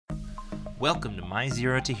Welcome to My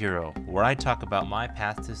Zero to Hero, where I talk about my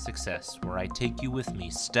path to success, where I take you with me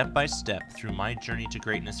step by step through my journey to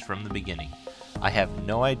greatness from the beginning. I have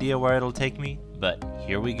no idea where it'll take me, but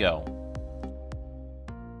here we go.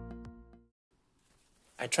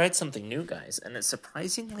 I tried something new, guys, and it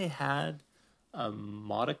surprisingly had a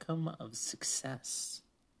modicum of success.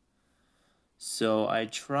 So I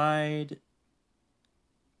tried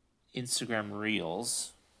Instagram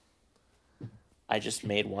Reels. I just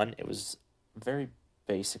made one. It was a very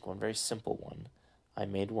basic one, very simple one. I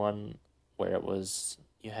made one where it was,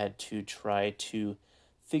 you had to try to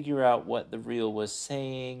figure out what the reel was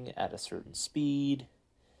saying at a certain speed.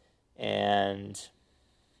 And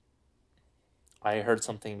I heard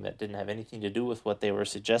something that didn't have anything to do with what they were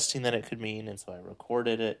suggesting that it could mean. And so I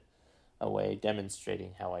recorded it a way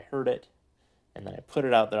demonstrating how I heard it. And then I put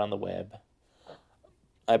it out there on the web.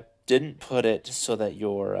 I didn't put it so that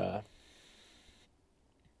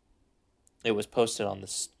it was posted on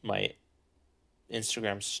my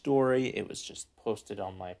Instagram story. It was just posted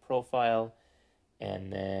on my profile.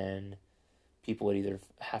 And then people would either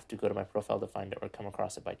have to go to my profile to find it or come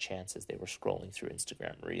across it by chance as they were scrolling through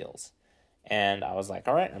Instagram Reels. And I was like,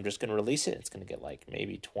 all right, I'm just going to release it. It's going to get like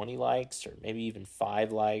maybe 20 likes or maybe even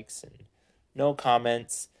 5 likes and no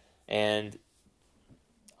comments. And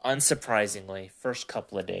unsurprisingly, first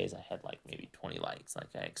couple of days, I had like maybe 20 likes like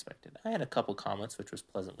I expected. I had a couple comments, which was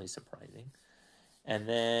pleasantly surprising. And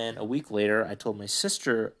then a week later, I told my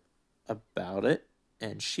sister about it,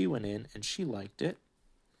 and she went in and she liked it.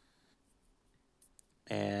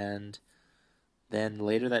 And then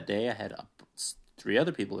later that day, I had 3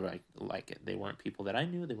 other people who like it. They weren't people that I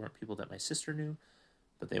knew. They weren't people that my sister knew,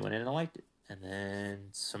 but they went in and liked it. And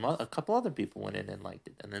then a couple other people went in and liked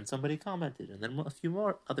it. And then somebody commented. And then a few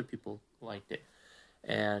more other people liked it.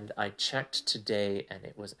 And I checked today, and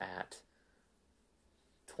it was at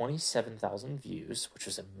 27,000 views, which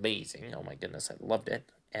was amazing. Oh my goodness, I loved it.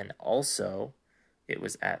 And also, it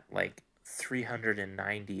was at like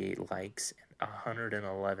 398 likes and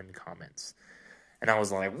 111 comments. And I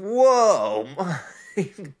was like, whoa,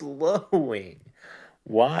 mind-blowing.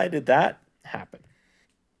 Why did that happen?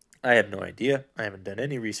 I have no idea. I haven't done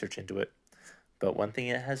any research into it. But one thing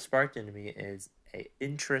it has sparked into me is an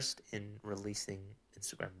interest in releasing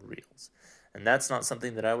Instagram Reels. And that's not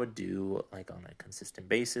something that I would do like on a consistent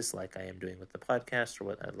basis like I am doing with the podcast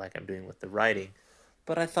or like I'm doing with the writing.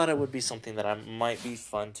 But I thought it would be something that might be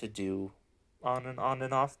fun to do on an on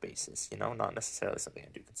and off basis, not necessarily something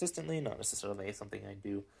I do consistently, not necessarily something I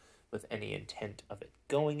do with any intent of it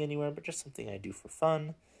going anywhere, but just something I do for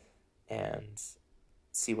fun and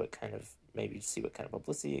see what kind of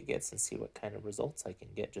publicity it gets and see what kind of results I can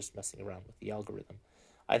get just messing around with the algorithm.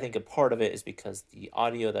 I think a part of it is because the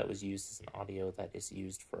audio that was used is an audio that is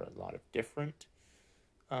used for a lot of different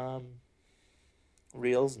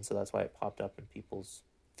reels, and so that's why it popped up in people's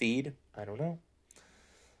feed. I don't know.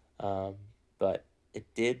 But it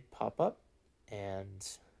did pop up, and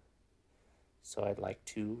so I'd like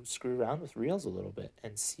to screw around with Reels a little bit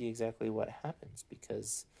and see exactly what happens,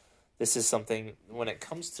 because this is something, when it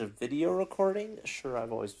comes to video recording, sure,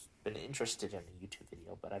 I've always been interested in a YouTube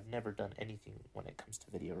video, but I've never done anything when it comes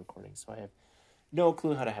to video recording, so I have no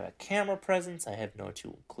clue how to have a camera presence. I have no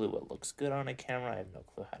clue what looks good on a camera. I have no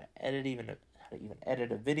clue how to even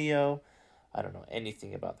edit a video. I don't know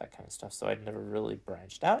anything about that kind of stuff, so I'd never really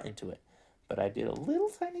branched out into it. But I did a little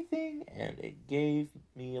tiny thing, and it gave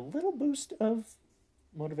me a little boost of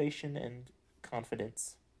motivation and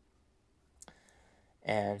confidence.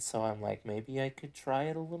 And so I'm like, maybe I could try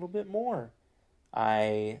it a little bit more.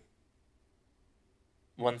 One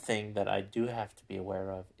thing that I do have to be aware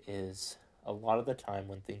of is a lot of the time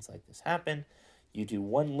when things like this happen, you do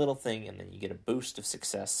one little thing and then you get a boost of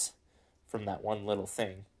success from that one little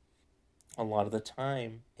thing. A lot of the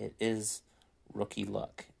time, it is rookie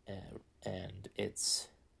luck. And it's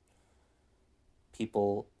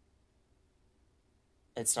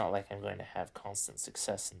not like I'm going to have constant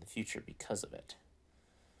success in the future because of it.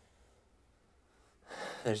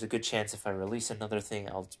 There's a good chance if I release another thing,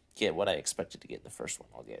 I'll get what I expected to get in the first one.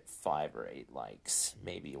 I'll get 5 or 8 likes,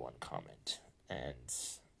 maybe 1 comment. And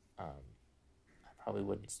I probably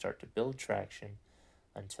wouldn't start to build traction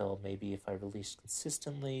until maybe if I released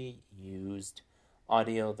consistently, used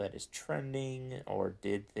audio that is trending or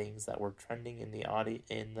did things that were trending in the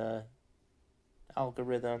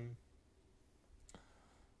algorithm.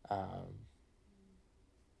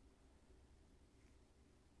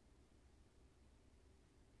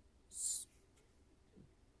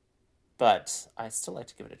 But I still like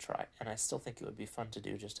to give it a try, and I still think it would be fun to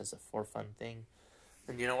do just as a for fun thing.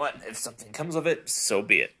 And you know what? If something comes of it, so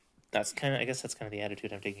be it. I guess that's kind of the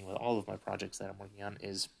attitude I'm taking with all of my projects that I'm working on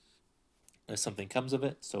is if something comes of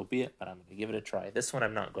it, so be it, but I'm going to give it a try. This one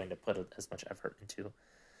I'm not going to put as much effort into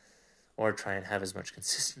or try and have as much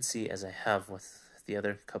consistency as I have with the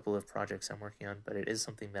other couple of projects I'm working on, but it is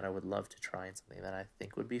something that I would love to try and something that I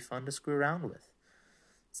think would be fun to screw around with.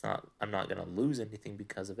 I'm not going to lose anything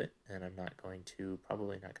because of it, and I'm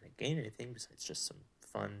probably not going to gain anything besides just some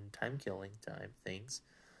fun time-killing type things,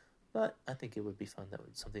 but I think it would be fun.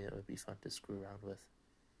 Something that would be fun to screw around with.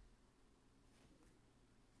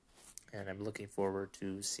 And I'm looking forward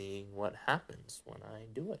to seeing what happens when I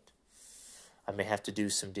do it. I may have to do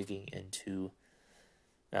some digging into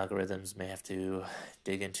algorithms, may have to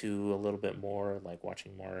dig into a little bit more, like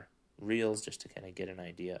watching more reels just to kind of get an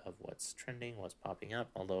idea of what's trending, what's popping up,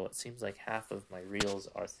 although it seems like half of my reels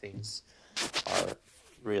are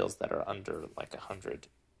reels that are under like 100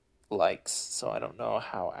 likes, so I don't know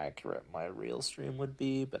how accurate my reel stream would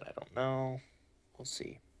be, but I don't know. We'll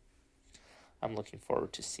see. I'm looking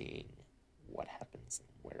forward to seeing what happens and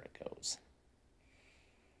where it goes.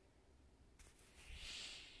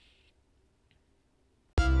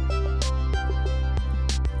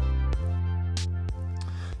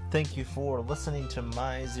 Thank you for listening to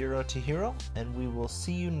My Zero to Hero, and we will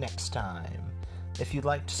see you next time. If you'd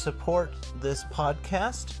like to support this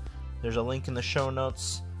podcast, there's a link in the show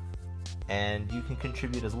notes, and you can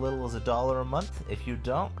contribute as little as $1 a month. If you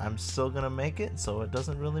don't, I'm still going to make it, so it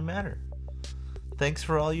doesn't really matter. Thanks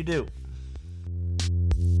for all you do.